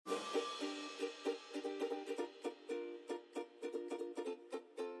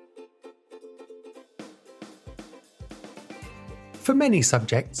For many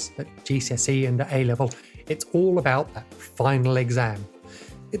subjects at GCSE and at A-level, it's all about that final exam.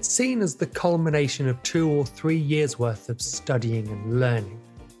 It's seen as the culmination of 2 or 3 years' worth of studying and learning.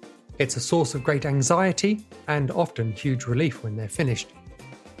 It's a source of great anxiety and often huge relief when they're finished.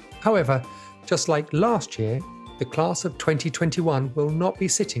 However, just like last year, the class of 2021 will not be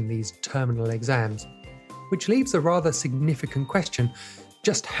sitting these terminal exams, which leaves a rather significant question: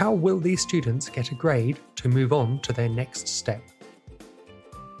 just how will these students get a grade to move on to their next step?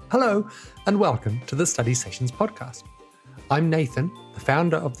 Hello, and welcome to the Study Sessions podcast. I'm Nathan, the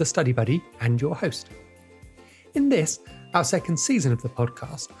founder of The Study Buddy and your host. In this, our second season of the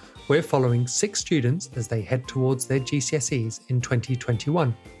podcast, we're following 6 students as they head towards their GCSEs in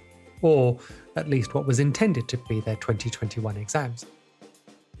 2021, or at least what was intended to be their 2021 exams.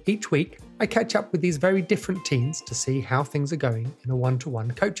 Each week, I catch up with these very different teens to see how things are going in a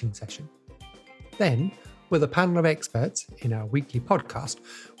one-to-one coaching session. Then, with a panel of experts in our weekly podcast,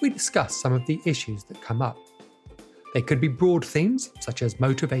 we discuss some of the issues that come up. They could be broad themes, such as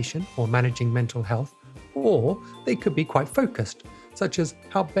motivation or managing mental health, or they could be quite focused, such as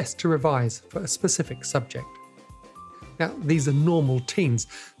how best to revise for a specific subject. Now, these are normal teens,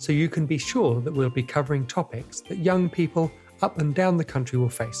 so you can be sure that we'll be covering topics that young people up and down the country will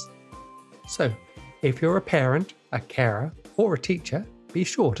face. So, if you're a parent, a carer, or a teacher, be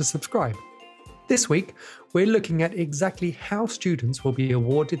sure to subscribe. This week, we're looking at exactly how students will be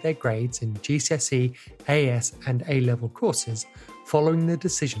awarded their grades in GCSE, AS and A-level courses following the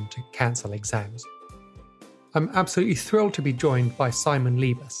decision to cancel exams. I'm absolutely thrilled to be joined by Simon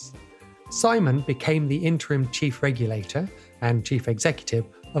Liebus. Simon became the interim Chief Regulator and Chief Executive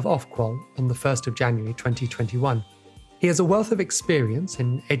of Ofqual on the 1st of January 2021. He has a wealth of experience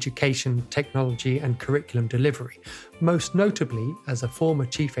in education, technology and curriculum delivery, most notably as a former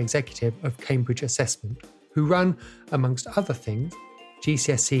Chief Executive of Cambridge Assessment, who run, amongst other things,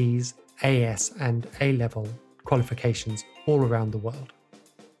 GCSEs, AS and A-level qualifications all around the world.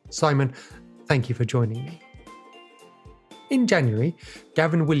 Simon, thank you for joining me. In January,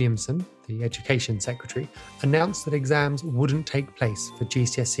 Gavin Williamson, the Education Secretary, announced that exams wouldn't take place for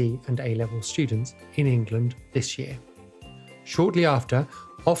GCSE and A-level students in England this year. Shortly after,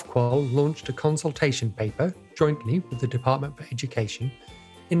 Ofqual launched a consultation paper jointly with the Department for Education,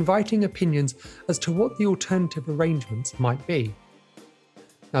 inviting opinions as to what the alternative arrangements might be.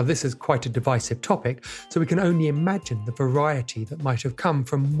 Now, this is quite a divisive topic, so we can only imagine the variety that might have come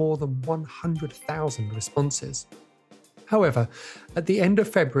from more than 100,000 responses. However, at the end of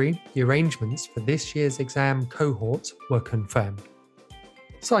February, the arrangements for this year's exam cohorts were confirmed.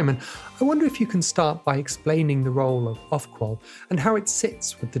 Simon, I wonder if you can start by explaining the role of Ofqual and how it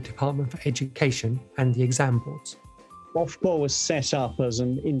sits with the Department for Education and the exam boards. Ofqual was set up as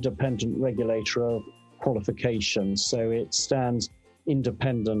an independent regulator of qualifications, so it stands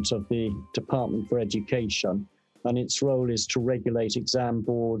independent of the Department for Education, and its role is to regulate exam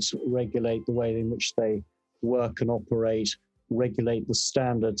boards, regulate the way in which they work and operate, regulate the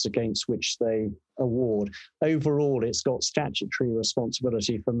standards against which they award. Overall, it's got statutory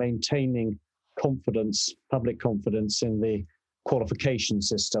responsibility for maintaining confidence, public confidence in the qualification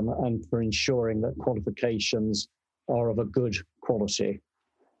system and for ensuring that qualifications are of a good quality.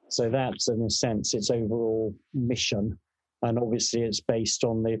 So that's, in a sense, its overall mission. And obviously, it's based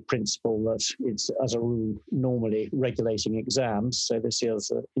on the principle that it's, as a rule, normally regulating exams. So this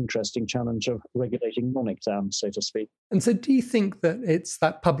year's an interesting challenge of regulating non-exams, so to speak. And so do you think that it's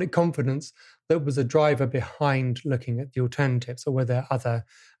that public confidence that was a driver behind looking at the alternatives, or were there other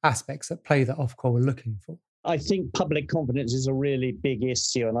aspects at play that Ofqual were looking for? I think public confidence is a really big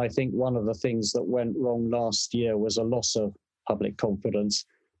issue. And I think one of the things that went wrong last year was a loss of public confidence.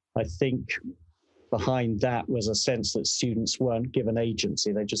 I think behind that was a sense that students weren't given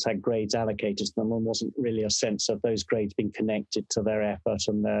agency. They just had grades allocated to them and wasn't really a sense of those grades being connected to their effort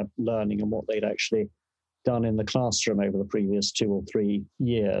and their learning and what they'd actually done in the classroom over the previous 2 or 3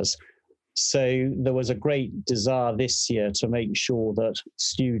 years. So there was a great desire this year to make sure that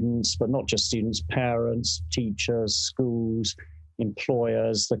students, but not just students, parents, teachers, schools,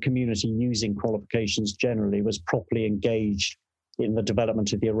 employers, the community using qualifications generally was properly engaged in the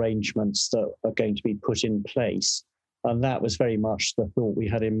development of the arrangements that are going to be put in place. And that was very much the thought we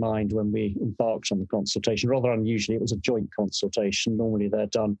had in mind when we embarked on the consultation. Rather unusually, it was a joint consultation. Normally they're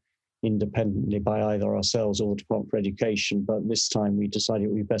done independently by either ourselves or the Department for Education, but this time we decided it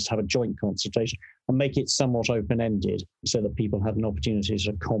would be best to have a joint consultation and make it somewhat open-ended so that people had an opportunity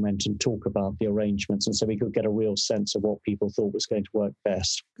to comment and talk about the arrangements, and so we could get a real sense of what people thought was going to work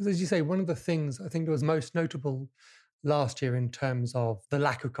best. Because as you say, one of the things I think that was most notable last year in terms of the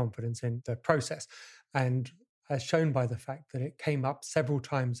lack of confidence in the process, and as shown by the fact that it came up several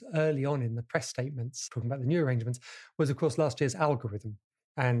times early on in the press statements talking about the new arrangements, was, of course, last year's algorithm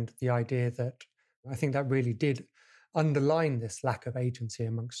and the idea that I think that really did underline this lack of agency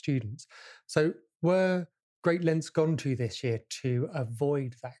amongst students. So were great lengths gone to this year to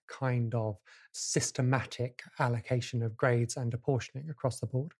avoid that kind of systematic allocation of grades and apportioning across the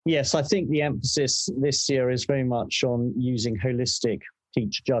board? Yes, I think the emphasis this year is very much on using holistic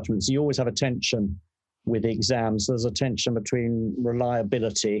teacher judgments. You always have a tension with exams. There's a tension between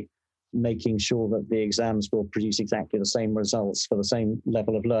reliability, making sure that the exams will produce exactly the same results for the same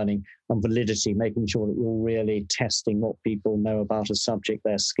level of learning, and validity, making sure that you're really testing what people know about a subject,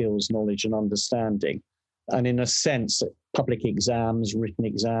 their skills, knowledge, and understanding. And in a sense, public exams, written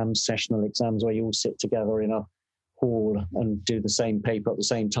exams, sessional exams, where you all sit together in a hall and do the same paper at the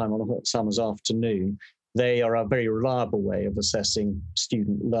same time on a hot summer's afternoon, they are a very reliable way of assessing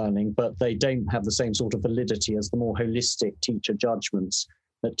student learning, but they don't have the same sort of validity as the more holistic teacher judgments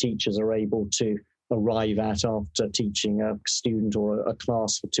that teachers are able to arrive at after teaching a student or a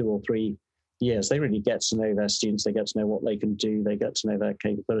class for 2 or 3 years. They really get to know their students. They get to know what they can do. They get to know their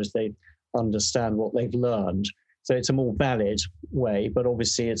capabilities. They understand what they've learned. So it's a more valid way, but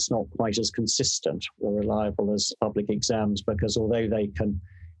obviously it's not quite as consistent or reliable as public exams, because although they can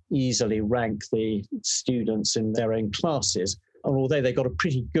easily rank the students in their own classes, and although they got a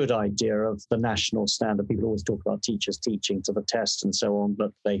pretty good idea of the national standard, people always talk about teachers teaching to the test and so on,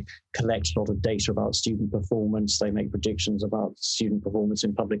 but they collect a lot of data about student performance. They make predictions about student performance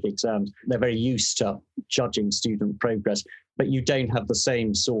in public exams. They're very used to judging student progress, but you don't have the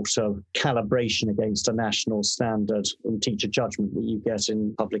same sort of calibration against a national standard in teacher judgment that you get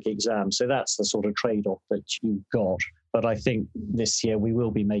in public exams. So that's the sort of trade-off that you've got. But I think this year we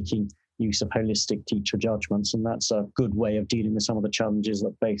will be making use of holistic teacher judgments, and that's a good way of dealing with some of the challenges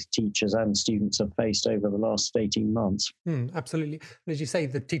that both teachers and students have faced over the last 18 months. Absolutely. And as you say,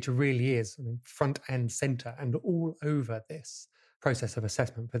 the teacher really is front and centre and all over this process of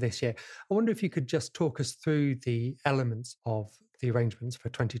assessment for this year. I wonder if you could just talk us through the elements of the arrangements for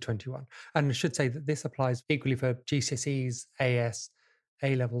 2021. And I should say that this applies equally for GCSEs, AS,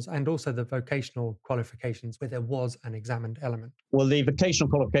 A-levels, and also the vocational qualifications where there was an examined element. Well, the vocational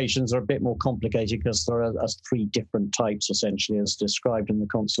qualifications are a bit more complicated because there are 3 different types, essentially, as described in the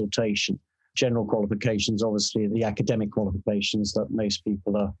consultation. General qualifications, obviously, the academic qualifications that most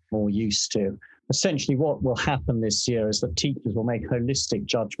people are more used to. Essentially, what will happen this year is that teachers will make holistic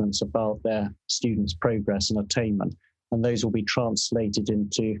judgments about their students' progress and attainment, and those will be translated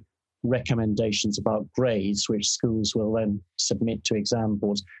into recommendations about grades, which schools will then submit to exam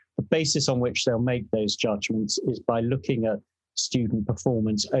boards. The basis on which they'll make those judgments is by looking at student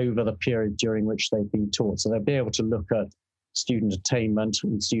performance over the period during which they've been taught. So they'll be able to look at student attainment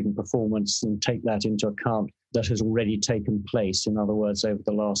and student performance and take that into account that has already taken place, in other words, over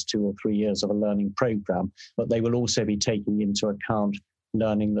the last 2 or 3 years of a learning program. But they will also be taking into account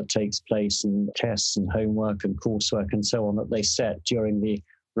learning that takes place in tests and homework and coursework and so on that they set during the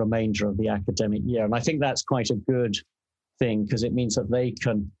remainder of the academic year. And I think that's quite a good thing, because it means that they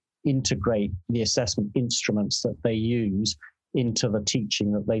can integrate the assessment instruments that they use into the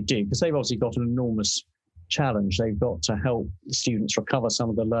teaching that they do, because they've obviously got an enormous challenge. They've got to help students recover some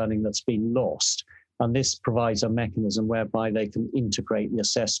of the learning that's been lost. And this provides a mechanism whereby they can integrate the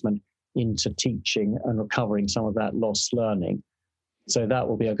assessment into teaching and recovering some of that lost learning. So that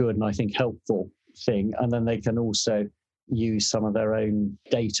will be a good and I think helpful thing. And then they can also use some of their own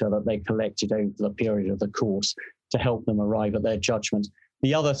data that they collected over the period of the course to help them arrive at their judgment.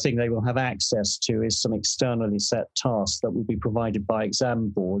 The other thing they will have access to is some externally set tasks that will be provided by exam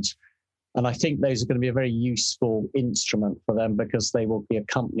boards. And I think those are going to be a very useful instrument for them, because they will be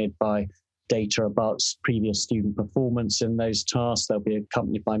accompanied by data about previous student performance in those tasks. They'll be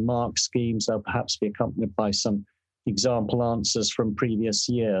accompanied by mark schemes. They'll perhaps be accompanied by some example answers from previous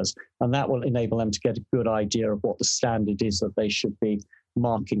years. And that will enable them to get a good idea of what the standard is that they should be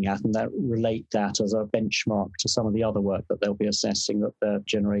marking at, and that relate that as a benchmark to some of the other work that they'll be assessing that they're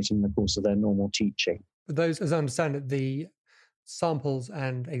generating in the course of their normal teaching. For those, as I understand it, the samples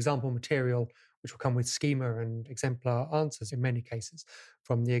and example material, which will come with schema and exemplar answers in many cases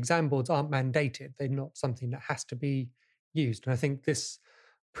from the exam boards, aren't mandated. They're not something that has to be used. And I think this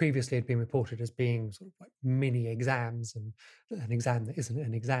previously had been reported as being sort of like mini exams and an exam that isn't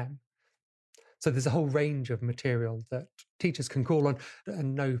an exam. So there's a whole range of material that teachers can call on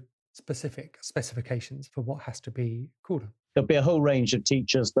and no specific specifications for what has to be called on. There'll be a whole range of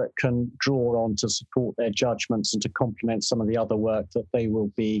teachers that can draw on to support their judgments and to complement some of the other work that they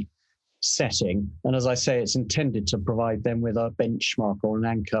will be setting. And as I say, it's intended to provide them with a benchmark or an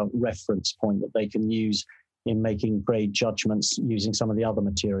anchor reference point that they can use in making grade judgments using some of the other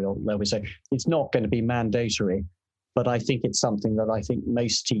material. There we say it's not going to be mandatory, but I think it's something that I think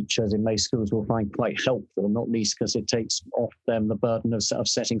most teachers in most schools will find quite helpful, not least because it takes off them the burden of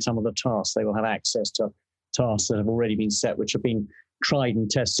setting some of the tasks. They will have access to tasks that have already been set, which have been tried and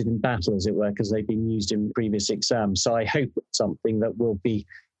tested in battle, as it were, because they've been used in previous exams. So I hope it's something that will be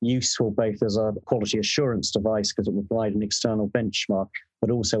useful both as a quality assurance device, because it will provide an external benchmark, but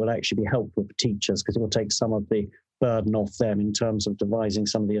also will actually be helpful for teachers, because it will take some of the burden off them in terms of devising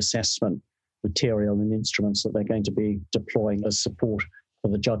some of the assessment material and instruments that they're going to be deploying as support for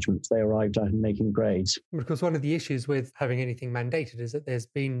the judgments they arrived at in making grades. Because one of the issues with having anything mandated is that there's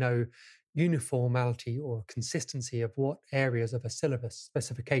been no uniformity or consistency of what areas of a syllabus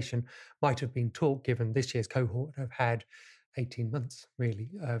specification might have been taught, given this year's cohort have had 18 months really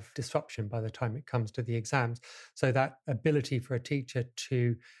of disruption by the time it comes to the exams. So that ability for a teacher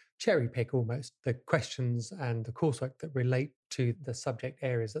to cherry pick almost the questions and the coursework that relate to the subject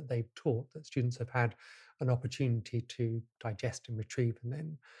areas that they've taught, that students have had an opportunity to digest and retrieve and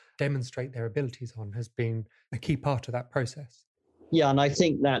then demonstrate their abilities on, has been a key part of that process. Yeah, and I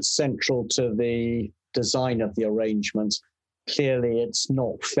think that's central to the design of the arrangement. Clearly, it's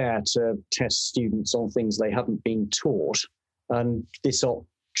not fair to test students on things they haven't been taught. And this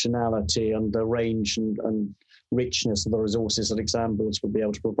optionality and the range and richness of the resources that exam boards will be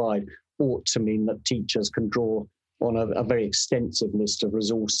able to provide ought to mean that teachers can draw on a very extensive list of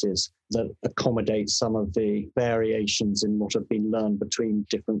resources that accommodate some of the variations in what have been learned between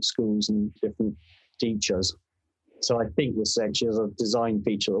different schools and different teachers. So I think this actually is a design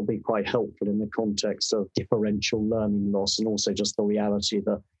feature that will be quite helpful in the context of differential learning loss, and also just the reality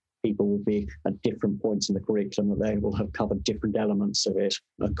that people will be at different points in the curriculum, that they will have covered different elements of it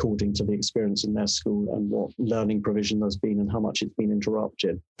according to the experience in their school and what learning provision there's been and how much it's been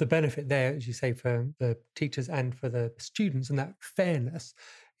interrupted. The benefit there, as you say, for the teachers and for the students, and that fairness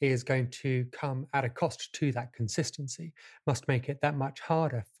is going to come at a cost to that consistency, must make it that much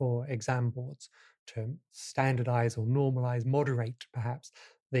harder for exam boards to standardize or normalize, moderate perhaps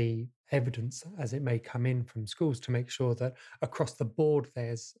the evidence as it may come in from schools, to make sure that across the board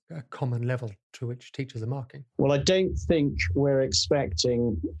there's a common level to which teachers are marking. Well, I don't think we're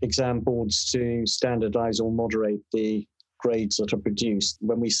expecting exam boards to standardize or moderate the grades that are produced.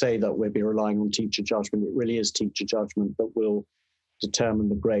 When we say that we'll be relying on teacher judgment, it really is teacher judgment that will determine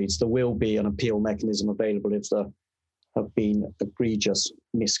the grades. There will be an appeal mechanism available if there have been egregious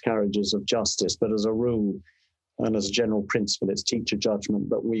miscarriages of justice, but as a rule and as a general principle, it's teacher judgment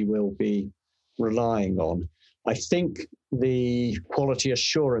that we will be relying on. I think the quality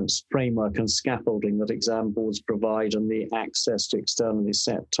assurance framework and scaffolding that exam boards provide and the access to externally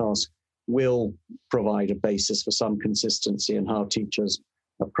set tasks will provide a basis for some consistency in how teachers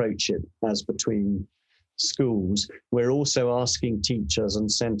approach it as between schools. We're also asking teachers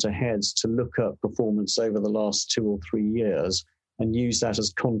and centre heads to look at performance over the last 2 or 3 years and use that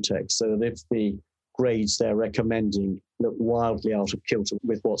as context, so that if the grades they're recommending look wildly out of kilter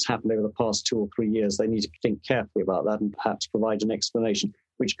with what's happened over the past 2 or 3 years, they need to think carefully about that and perhaps provide an explanation,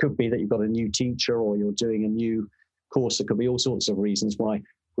 which could be that you've got a new teacher or you're doing a new course. There could be all sorts of reasons why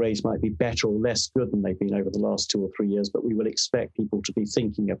grades might be better or less good than they've been over the last 2 or 3 years, but we will expect people to be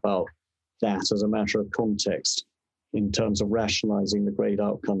thinking about that as a matter of context in terms of rationalising the grade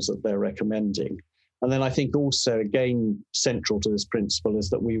outcomes that they're recommending. And then I think also, again, central to this principle is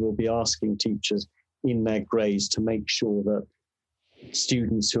that we will be asking teachers in their grades to make sure that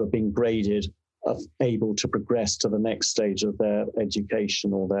students who are being graded are able to progress to the next stage of their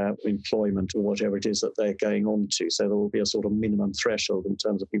education or their employment or whatever it is that they're going on to. So there will be a sort of minimum threshold in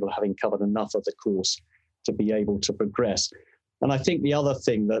terms of people having covered enough of the course to be able to progress. And I think the other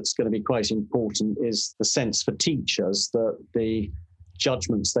thing that's going to be quite important is the sense for teachers that the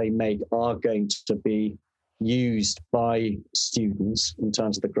judgments they make are going to be used by students in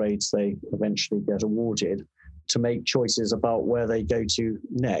terms of the grades they eventually get awarded to make choices about where they go to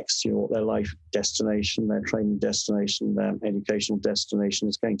next, what their life destination, their training destination, their educational destination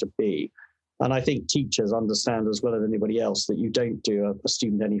is going to be. And I think teachers understand as well as anybody else that you don't do a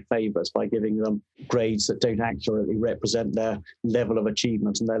student any favours by giving them grades that don't accurately represent their level of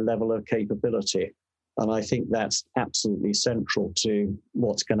achievement and their level of capability. And I think that's absolutely central to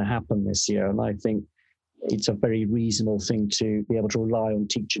what's going to happen this year. And I think it's a very reasonable thing to be able to rely on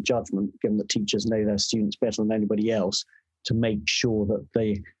teacher judgment, given that teachers know their students better than anybody else, to make sure that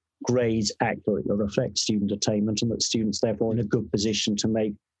the grades accurately reflect student attainment and that students therefore are in a good position to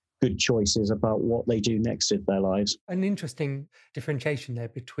make good choices about what they do next in their lives. An interesting differentiation there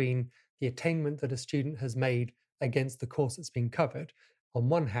between the attainment that a student has made against the course that's been covered on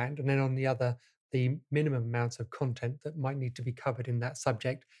one hand, and then on the other, the minimum amounts of content that might need to be covered in that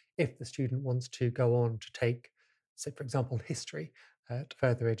subject if the student wants to go on to take, say, for example, history at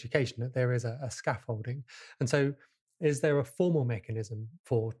further education, that there is a scaffolding. And so is there a formal mechanism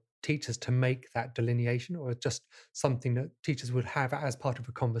for teachers to make that delineation, or just something that teachers would have as part of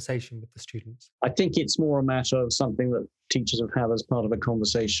a conversation with the students? I think it's more a matter of something that teachers would have as part of a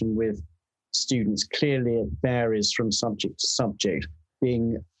conversation with students. Clearly, it varies from subject to subject.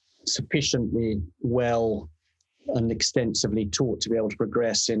 Being sufficiently well and extensively taught to be able to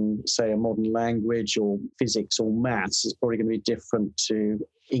progress in, say, a modern language or physics or maths is probably going to be different to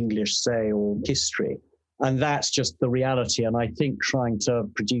English, say, or history. And that's just the reality. And I think trying to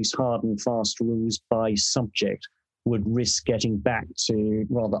produce hard and fast rules by subject would risk getting back to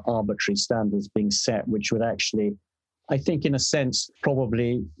rather arbitrary standards being set, which would actually, I think, in a sense,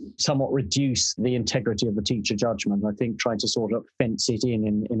 probably somewhat reduce the integrity of the teacher judgment. I think trying to sort of fence it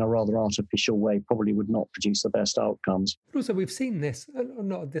in a rather artificial way probably would not produce the best outcomes. But also, we've seen this,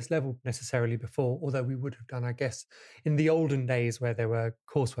 not at this level necessarily before, although we would have done, I guess, in the olden days where there were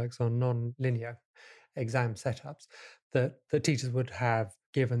courseworks on non-linear exam setups, that the teachers would have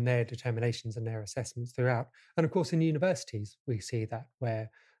given their determinations and their assessments throughout. And of course, in universities, we see that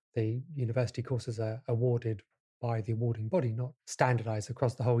where the university courses are awarded by the awarding body, not standardized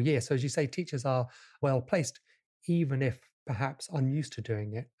across the whole year. So as you say, teachers are well placed, even if perhaps unused to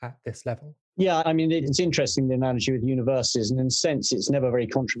doing it at this level. Yeah, I mean, it's interesting, the analogy with universities, and in a sense, it's never very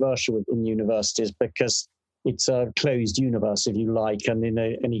controversial within universities because it's a closed universe, if you like, and in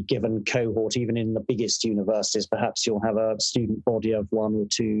any given cohort, even in the biggest universities, perhaps you'll have a student body of 1 or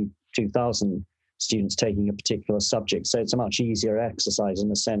 2,000 students taking a particular subject. So it's a much easier exercise in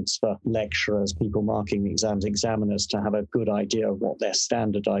a sense for lecturers, people marking the exams, examiners to have a good idea of what they're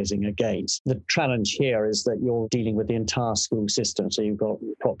standardizing against. The challenge here is that you're dealing with the entire school system. So you've got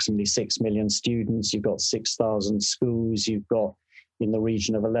approximately 6 million students, you've got 6,000 schools, you've got in the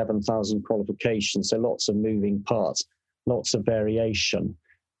region of 11,000 qualifications. So lots of moving parts, lots of variation.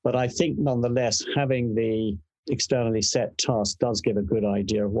 But I think nonetheless, having the externally set task does give a good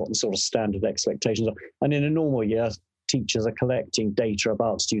idea of what the sort of standard expectations are. And in a normal year, teachers are collecting data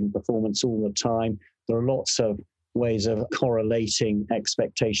about student performance all the time. There are lots of ways of correlating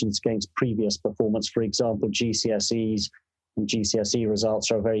expectations against previous performance. For example, GCSEs and GCSE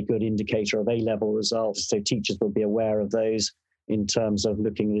results are a very good indicator of A-level results. So teachers will be aware of those in terms of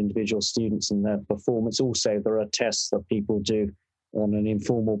looking at individual students and their performance. Also, there are tests that people do on an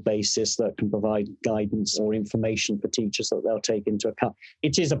informal basis that can provide guidance or information for teachers that they'll take into account.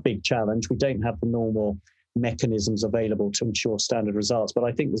 It is a big challenge. We don't have the normal mechanisms available to ensure standard results, but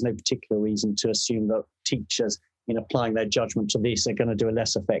I think there's no particular reason to assume that teachers, in applying their judgment to this, are going to do a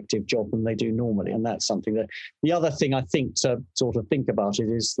less effective job than they do normally. And that's something that the other thing I think to sort of think about it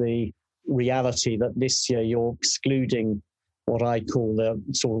is the reality that this year you're excluding what I call the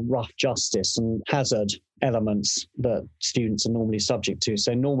sort of rough justice and hazard elements that students are normally subject to.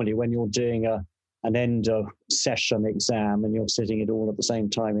 So normally when you're doing an end of session exam and you're sitting it all at the same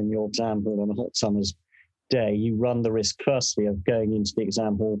time in your exam hall on a hot summer's day, you run the risk firstly of going into the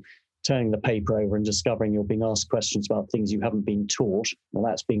exam hall, turning the paper over and discovering you're being asked questions about things you haven't been taught. Well,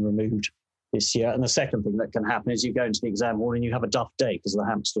 that's being removed this year. And the second thing that can happen is you go into the exam hall and you have a duff day because the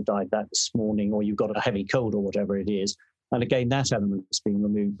hamster died that this morning, or you've got a heavy cold or whatever it is. And again, that element is being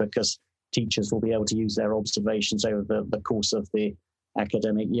removed because teachers will be able to use their observations over the course of the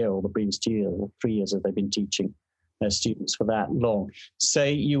academic year or the previous 2 years or 3 years if they've been teaching their students for that long. So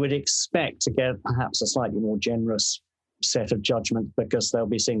you would expect to get perhaps a slightly more generous set of judgment because they'll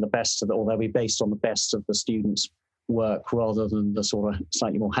be seeing the best of it, or they'll be based on the best of the students' work rather than the sort of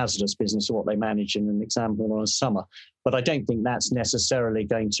slightly more hazardous business of what they manage in an exam hall on a summer. But I don't think that's necessarily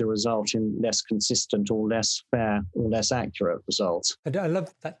going to result in less consistent or less fair or less accurate results. I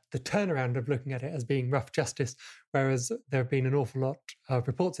love that the turnaround of looking at it as being rough justice, whereas there have been an awful lot of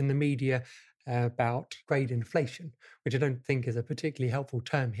reports in the media about grade inflation, which I don't think is a particularly helpful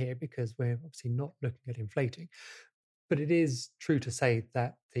term here because we're obviously not looking at inflating. But it is true to say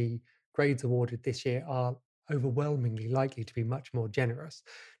that the grades awarded this year are overwhelmingly likely to be much more generous.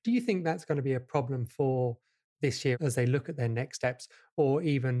 Do you think that's going to be a problem for this year as they look at their next steps, or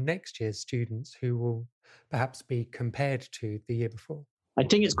even next year's students who will perhaps be compared to the year before? I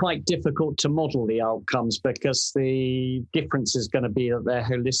think it's quite difficult to model the outcomes because the difference is going to be that they're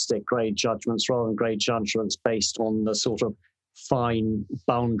holistic grade judgments rather than grade judgments based on the sort of fine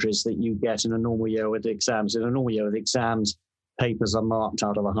boundaries that you get in a normal year with exams. In a normal year with exams, papers are marked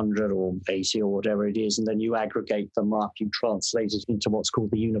out of 100 or 80 or whatever it is, and then you aggregate them up, you translate it into what's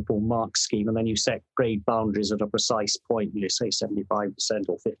called the uniform mark scheme, and then you set grade boundaries at a precise point, you say 75%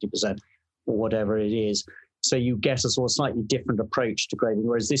 or 50%, or whatever it is. So you get a sort of slightly different approach to grading,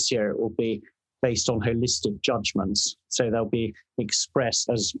 whereas this year it will be based on holistic judgments. So they'll be expressed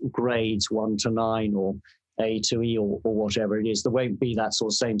as grades 1 to 9 or A to E or whatever it is. There won't be that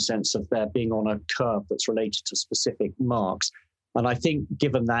sort of same sense of there being on a curve that's related to specific marks. And I think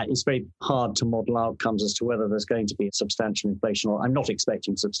given that, it's very hard to model outcomes as to whether there's going to be substantial inflation, or I'm not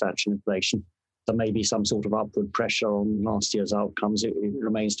expecting substantial inflation. There may be some sort of upward pressure on last year's outcomes. It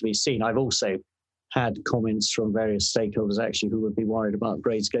remains to be seen. I've also had comments from various stakeholders actually who would be worried about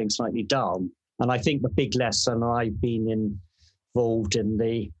grades going slightly down. And I think the big lesson, I've been involved in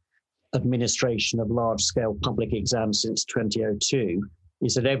the administration of large-scale public exams since 2002,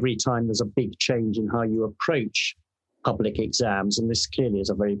 is that every time there's a big change in how you approach public exams, and this clearly is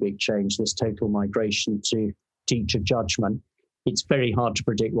a very big change, this total migration to teacher judgment, it's very hard to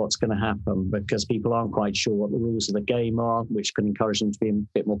predict what's going to happen because people aren't quite sure what the rules of the game are, which can encourage them to be a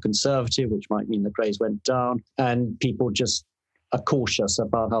bit more conservative, which might mean the grades went down. And people just are cautious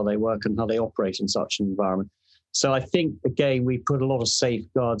about how they work and how they operate in such an environment. So I think, again, we put a lot of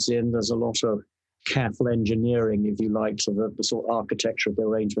safeguards in. There's a lot of careful engineering, if you like, to the sort of architecture of the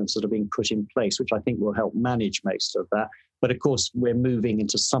arrangements that are being put in place, which I think will help manage most of that. But of course, we're moving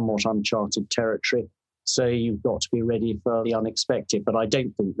into somewhat uncharted territory. So you've got to be ready for the unexpected. But I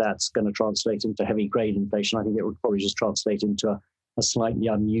don't think that's going to translate into heavy grade inflation. I think it would probably just translate into a slightly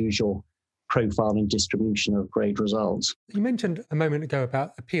unusual profile and distribution of grade results. You mentioned a moment ago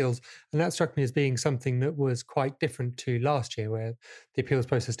about appeals, and that struck me as being something that was quite different to last year, where the appeals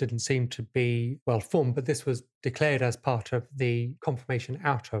process didn't seem to be well formed, but this was declared as part of the confirmation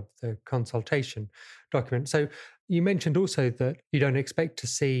out of the consultation document. So you mentioned also that you don't expect to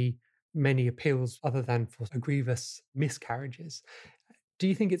see many appeals other than for grievous miscarriages. Do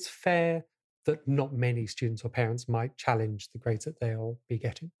you think it's fair that not many students or parents might challenge the grades that they'll be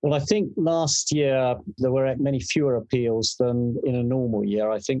getting? Well, I think last year there were many fewer appeals than in a normal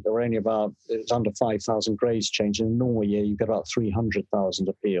year. I think there were only about, it was under 5,000 grades changed. In a normal year, you get about 300,000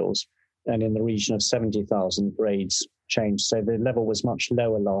 appeals, and in the region of 70,000 grades changed. So the level was much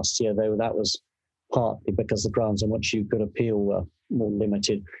lower last year, though that was partly because the grounds on which you could appeal were more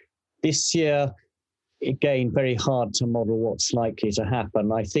limited. This year, again, very hard to model what's likely to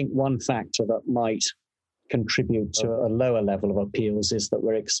happen. I think one factor that might contribute to a lower level of appeals is that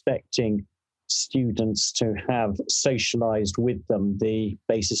we're expecting students to have socialized with them the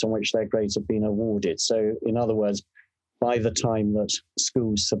basis on which their grades have been awarded. So in other words, by the time that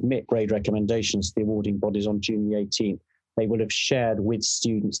schools submit grade recommendations to the awarding bodies on June the 18th, they will have shared with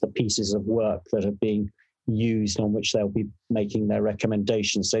students the pieces of work that are being used on which they'll be making their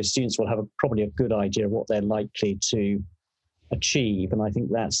recommendations. So students will have probably a good idea of what they're likely to achieve. And I think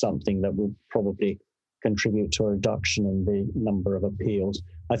that's something that will probably contribute to a reduction in the number of appeals.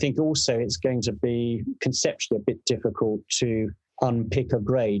 I think also it's going to be conceptually a bit difficult to unpick a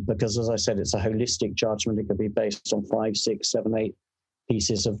grade because, as I said, it's a holistic judgment. It could be based on 5, 6, 7, 8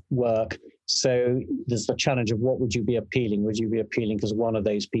 pieces of work. So there's the challenge of what would you be appealing? Would you be appealing because one of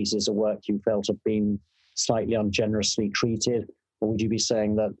those pieces of work you felt have been slightly ungenerously treated? Or would you be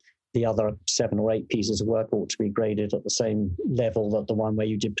saying that the other 7 or 8 pieces of work ought to be graded at the same level that the one where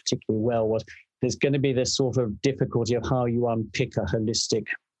you did particularly well was? There's going to be this sort of difficulty of how you unpick a holistic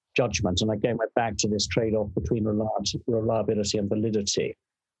judgment. And again, we're back to this trade-off between reliability and validity.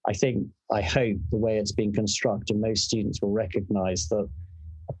 I hope the way it's been constructed, most students will recognize that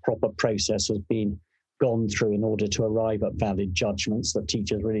a proper process has been gone through in order to arrive at valid judgments that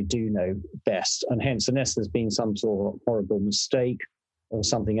teachers really do know best. And hence, unless there's been some sort of horrible mistake or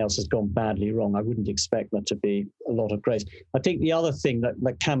something else has gone badly wrong, I wouldn't expect there to be a lot of grades. I think the other thing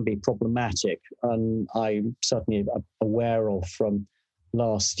that can be problematic, and I'm certainly aware of from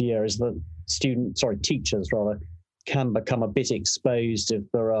last year, is that teachers can become a bit exposed if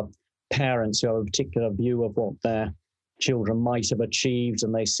there are parents who have a particular view of what their children might have achieved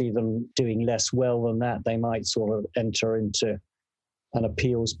and they see them doing less well than that. They might sort of enter into an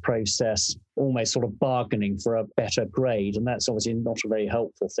appeals process, almost sort of bargaining for a better grade. And that's obviously not a very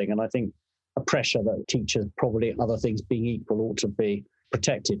helpful thing. And I think a pressure that teachers, probably other things being equal, ought to be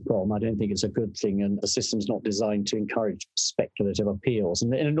protected from. I don't think it's a good thing. And the system's not designed to encourage speculative appeals.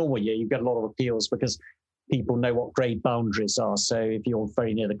 And in a normal year, you get a lot of appeals because people know what grade boundaries are. So if you're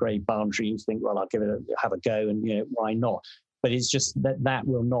very near the grade boundary, you think, well, I'll have a go and, why not? But it's just that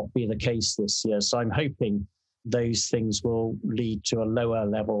will not be the case this year. So I'm hoping those things will lead to a lower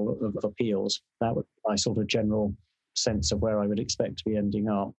level of appeals. That would be my sort of general sense of where I would expect to be ending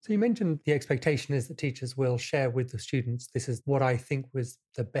up. So you mentioned the expectation is that teachers will share with the students, this is what I think was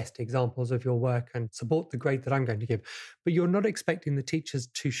the best examples of your work and support the grade that I'm going to give. But you're not expecting the teachers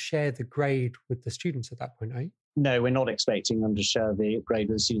to share the grade with the students at that point, are you? No, we're not expecting them to share the grade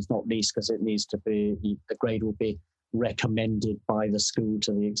with the students, not least because it needs to be, the grade will be recommended by the school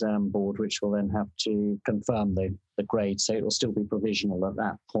to the exam board, which will then have to confirm the grade. So it will still be provisional at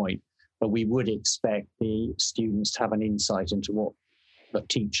that point. But we would expect the students to have an insight into what the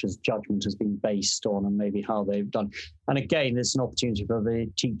teacher's judgment has been based on and maybe how they've done. And again, there's an opportunity for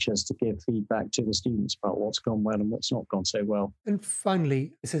the teachers to give feedback to the students about what's gone well and what's not gone so well. And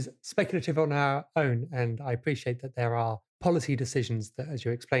finally, this is speculative on our own, and I appreciate that there are policy decisions that, as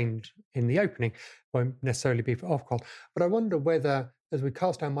you explained in the opening, won't necessarily be for Ofqual. But I wonder whether, as we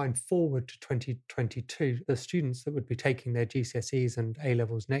cast our mind forward to 2022, the students that would be taking their GCSEs and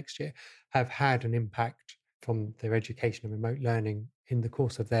A-levels next year have had an impact from their education and remote learning in the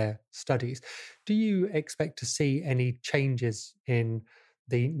course of their studies. Do you expect to see any changes in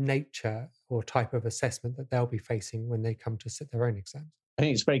the nature or type of assessment that they'll be facing when they come to sit their own exams? I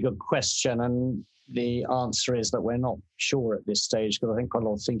think it's a very good question. And the answer is that we're not sure at this stage, because I think quite a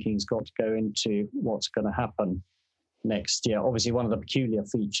lot of thinking's got to go into what's going to happen next year. Obviously, one of the peculiar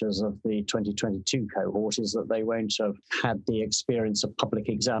features of the 2022 cohort is that they won't have had the experience of public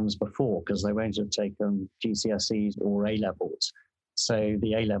exams before, because they won't have taken GCSEs or A-levels. So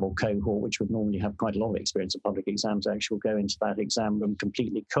the A-level cohort, which would normally have quite a lot of experience of public exams, actually will go into that exam room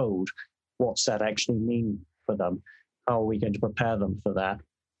completely cold. What's that actually mean for them? How are we going to prepare them for that?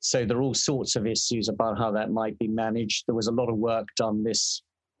 So there are all sorts of issues about how that might be managed. There was a lot of work done this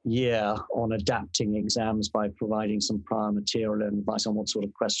year on adapting exams by providing some prior material and advice on what sort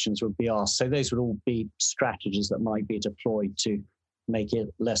of questions would be asked. So those would all be strategies that might be deployed to make it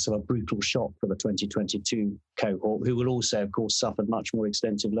less of a brutal shock for the 2022 cohort, who will also, of course, suffer much more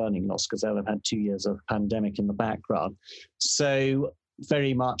extensive learning loss because they'll have had 2 years of pandemic in the background. So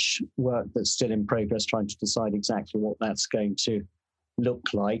very much work that's still in progress, trying to decide exactly what that's going to look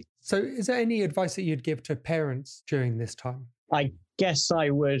like. So is there any advice that you'd give to parents during this time? I guess I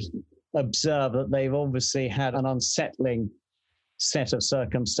would observe that they've obviously had an unsettling set of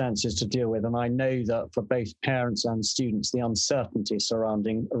circumstances to deal with. And I know that for both parents and students, the uncertainty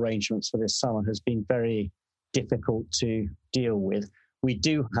surrounding arrangements for this summer has been very difficult to deal with. We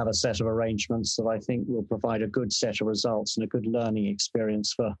do have a set of arrangements that I think will provide a good set of results and a good learning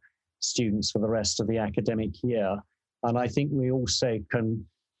experience for students for the rest of the academic year. And I think we also can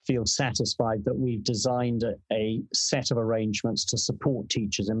feel satisfied that we've designed a set of arrangements to support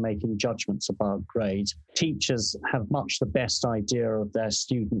teachers in making judgments about grades. Teachers have much the best idea of their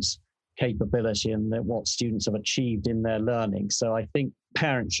students' capability and what students have achieved in their learning. So I think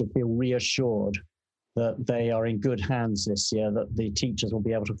parents should feel reassured that they are in good hands this year, that the teachers will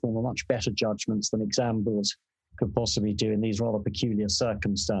be able to form a much better judgments than exam boards could possibly do in these rather peculiar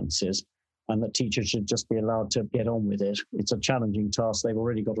circumstances, and that teachers should just be allowed to get on with it. It's a challenging task. They've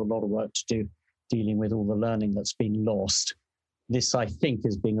already got a lot of work to do dealing with all the learning that's been lost. This, I think,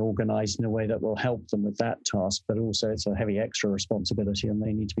 is being organised in a way that will help them with that task, but also it's a heavy extra responsibility and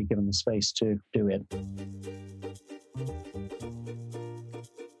they need to be given the space to do it.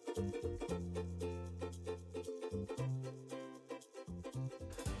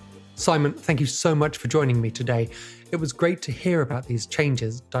 Simon, thank you so much for joining me today. It was great to hear about these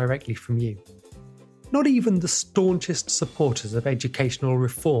changes directly from you. Not even the staunchest supporters of educational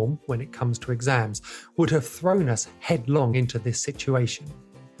reform when it comes to exams would have thrown us headlong into this situation.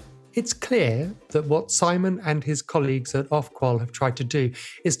 It's clear that what Simon and his colleagues at Ofqual have tried to do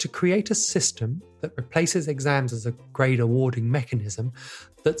is to create a system that replaces exams as a grade awarding mechanism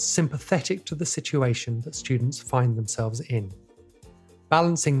that's sympathetic to the situation that students find themselves in.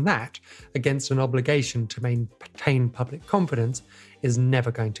 Balancing that against an obligation to maintain public confidence is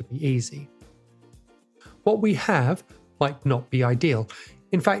never going to be easy. What we have might not be ideal.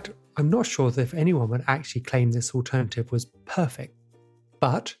 In fact, I'm not sure that if anyone would actually claim this alternative was perfect,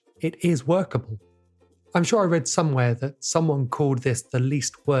 but it is workable. I'm sure I read somewhere that someone called this the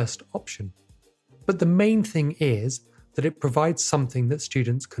least worst option. But the main thing is that it provides something that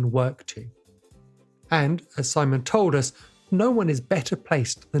students can work to. And, as Simon told us, no one is better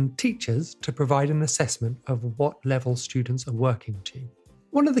placed than teachers to provide an assessment of what level students are working to.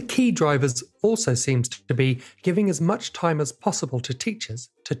 One of the key drivers also seems to be giving as much time as possible to teachers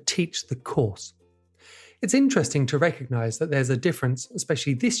to teach the course. It's interesting to recognise that there's a difference,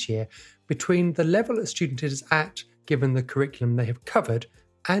 especially this year, between the level a student is at given the curriculum they have covered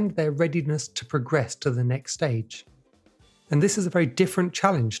and their readiness to progress to the next stage. And this is a very different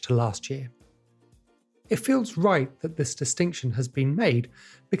challenge to last year. It feels right that this distinction has been made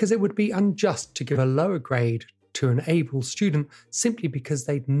because it would be unjust to give a lower grade to an able student simply because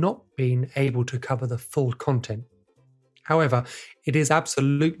they'd not been able to cover the full content. However, it is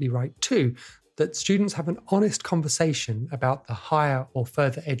absolutely right too that students have an honest conversation about the higher or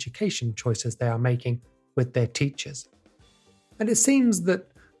further education choices they are making with their teachers. And it seems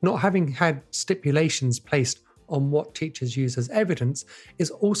that not having had stipulations placed on what teachers use as evidence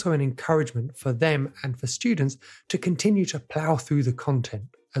is also an encouragement for them and for students to continue to plough through the content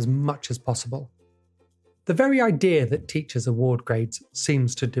as much as possible. The very idea that teachers award grades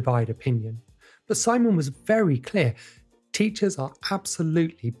seems to divide opinion, but Simon was very clear. Teachers are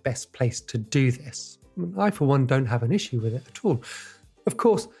absolutely best placed to do this. I, for one, don't have an issue with it at all. Of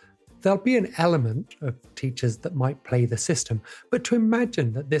course, there'll be an element of teachers that might play the system, but to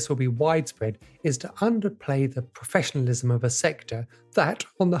imagine that this will be widespread is to underplay the professionalism of a sector that,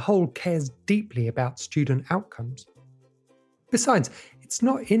 on the whole, cares deeply about student outcomes. Besides, it's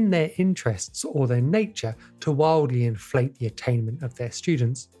not in their interests or their nature to wildly inflate the attainment of their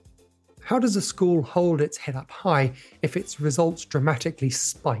students. How does a school hold its head up high if its results dramatically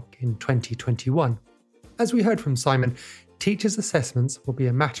spike in 2021? As we heard from Simon, teachers' assessments will be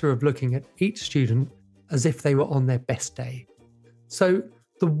a matter of looking at each student as if they were on their best day. So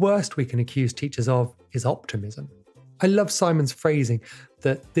the worst we can accuse teachers of is optimism. I love Simon's phrasing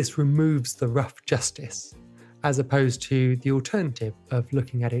that this removes the rough justice, as opposed to the alternative of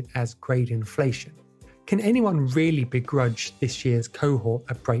looking at it as grade inflation. Can anyone really begrudge this year's cohort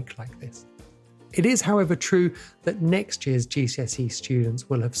a break like this? It is, however, true that next year's GCSE students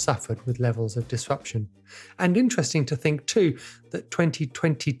will have suffered with levels of disruption. And interesting to think too that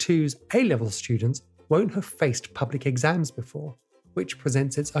 2022's A-level students won't have faced public exams before, which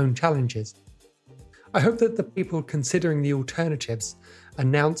presents its own challenges. I hope that the people considering the alternatives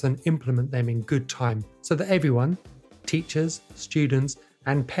announce and implement them in good time so that everyone, teachers, students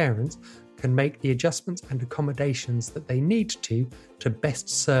and parents, can make the adjustments and accommodations that they need to best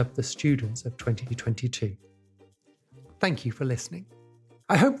serve the students of 2022. Thank you for listening.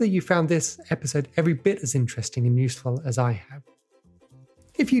 I hope that you found this episode every bit as interesting and useful as I have.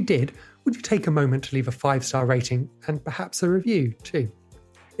 If you did, would you take a moment to leave a 5-star rating and perhaps a review too?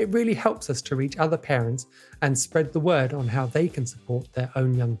 It really helps us to reach other parents and spread the word on how they can support their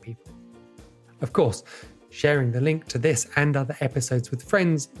own young people. Of course, sharing the link to this and other episodes with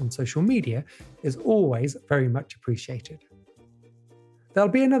friends on social media is always very much appreciated. There'll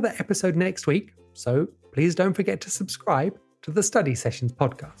be another episode next week, so please don't forget to subscribe to the Study Sessions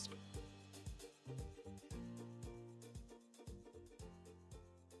podcast.